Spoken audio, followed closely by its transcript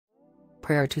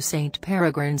Prayer to Saint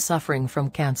Peregrine suffering from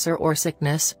cancer or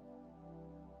sickness.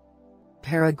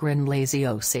 Peregrine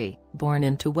Laziosi, born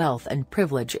into wealth and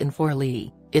privilege in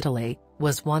Forli, Italy,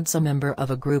 was once a member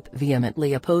of a group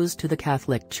vehemently opposed to the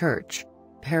Catholic Church.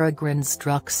 Peregrine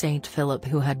struck Saint Philip,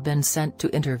 who had been sent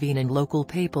to intervene in local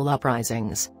papal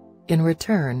uprisings. In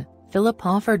return, Philip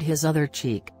offered his other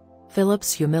cheek.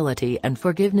 Philip's humility and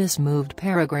forgiveness moved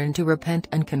Peregrine to repent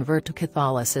and convert to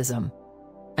Catholicism.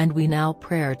 And we now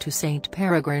pray to Saint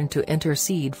Peregrine to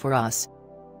intercede for us.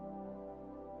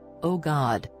 O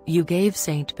God, you gave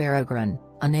Saint Peregrine,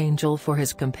 an angel for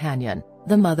his companion,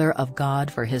 the Mother of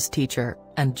God for his teacher,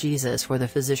 and Jesus for the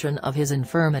physician of his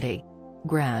infirmity.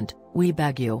 Grant, we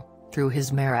beg you, through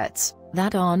his merits,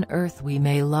 that on earth we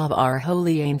may love our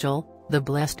holy angel, the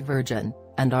Blessed Virgin,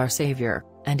 and our Savior,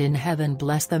 and in heaven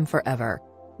bless them forever.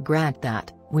 Grant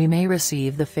that, we may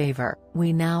receive the favor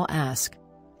we now ask.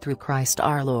 Through Christ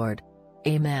our Lord.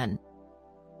 Amen.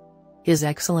 His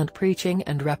excellent preaching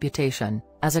and reputation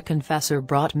as a confessor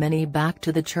brought many back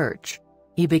to the Church.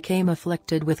 He became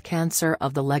afflicted with cancer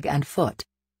of the leg and foot.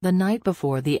 The night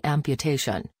before the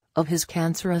amputation of his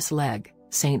cancerous leg,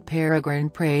 Saint Peregrine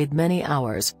prayed many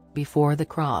hours before the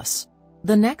cross.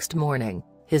 The next morning,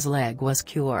 his leg was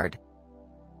cured.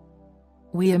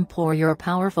 We implore your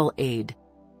powerful aid,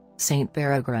 Saint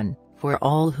Peregrine, for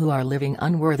all who are living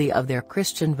unworthy of their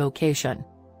Christian vocation.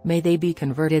 May they be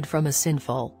converted from a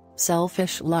sinful,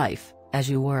 selfish life, as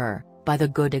you were, by the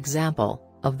good example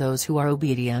of those who are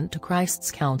obedient to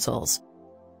Christ's counsels.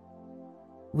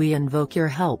 We invoke your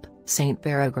help, Saint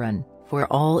Peregrine, for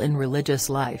all in religious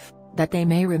life, that they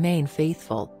may remain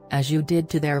faithful, as you did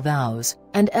to their vows,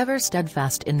 and ever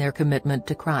steadfast in their commitment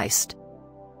to Christ.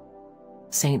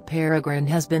 Saint Peregrine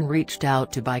has been reached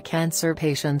out to by cancer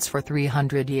patients for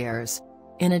 300 years.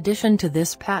 In addition to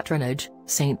this patronage,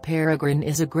 Saint Peregrine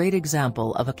is a great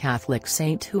example of a Catholic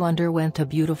saint who underwent a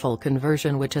beautiful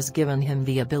conversion which has given him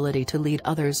the ability to lead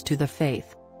others to the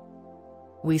faith.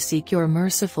 We seek your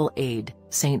merciful aid,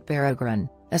 Saint Peregrine,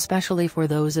 especially for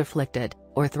those afflicted,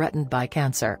 or threatened by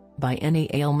cancer, by any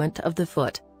ailment of the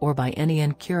foot, or by any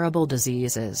incurable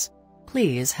diseases.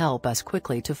 Please help us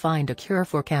quickly to find a cure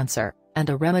for cancer, and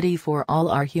a remedy for all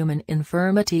our human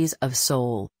infirmities of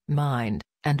soul, mind,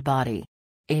 and body.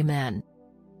 Amen.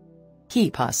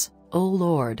 Keep us, O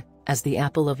Lord, as the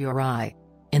apple of your eye.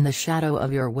 In the shadow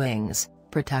of your wings,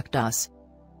 protect us.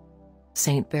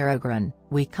 Saint Peregrine,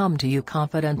 we come to you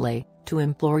confidently, to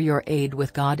implore your aid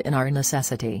with God in our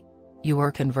necessity. You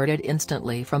were converted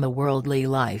instantly from a worldly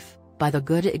life, by the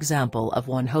good example of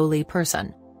one holy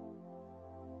person.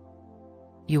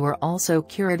 You were also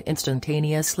cured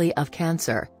instantaneously of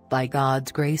cancer, by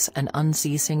God's grace and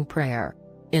unceasing prayer.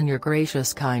 In your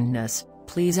gracious kindness,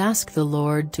 please ask the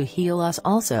Lord to heal us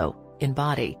also, in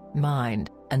body, mind,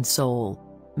 and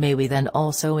soul. May we then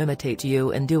also imitate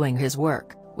you in doing his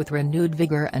work, with renewed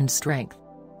vigor and strength.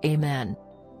 Amen.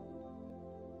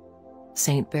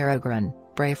 Saint Peregrine,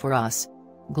 pray for us.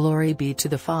 Glory be to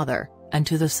the Father, and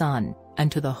to the Son,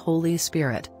 and to the Holy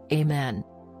Spirit. Amen.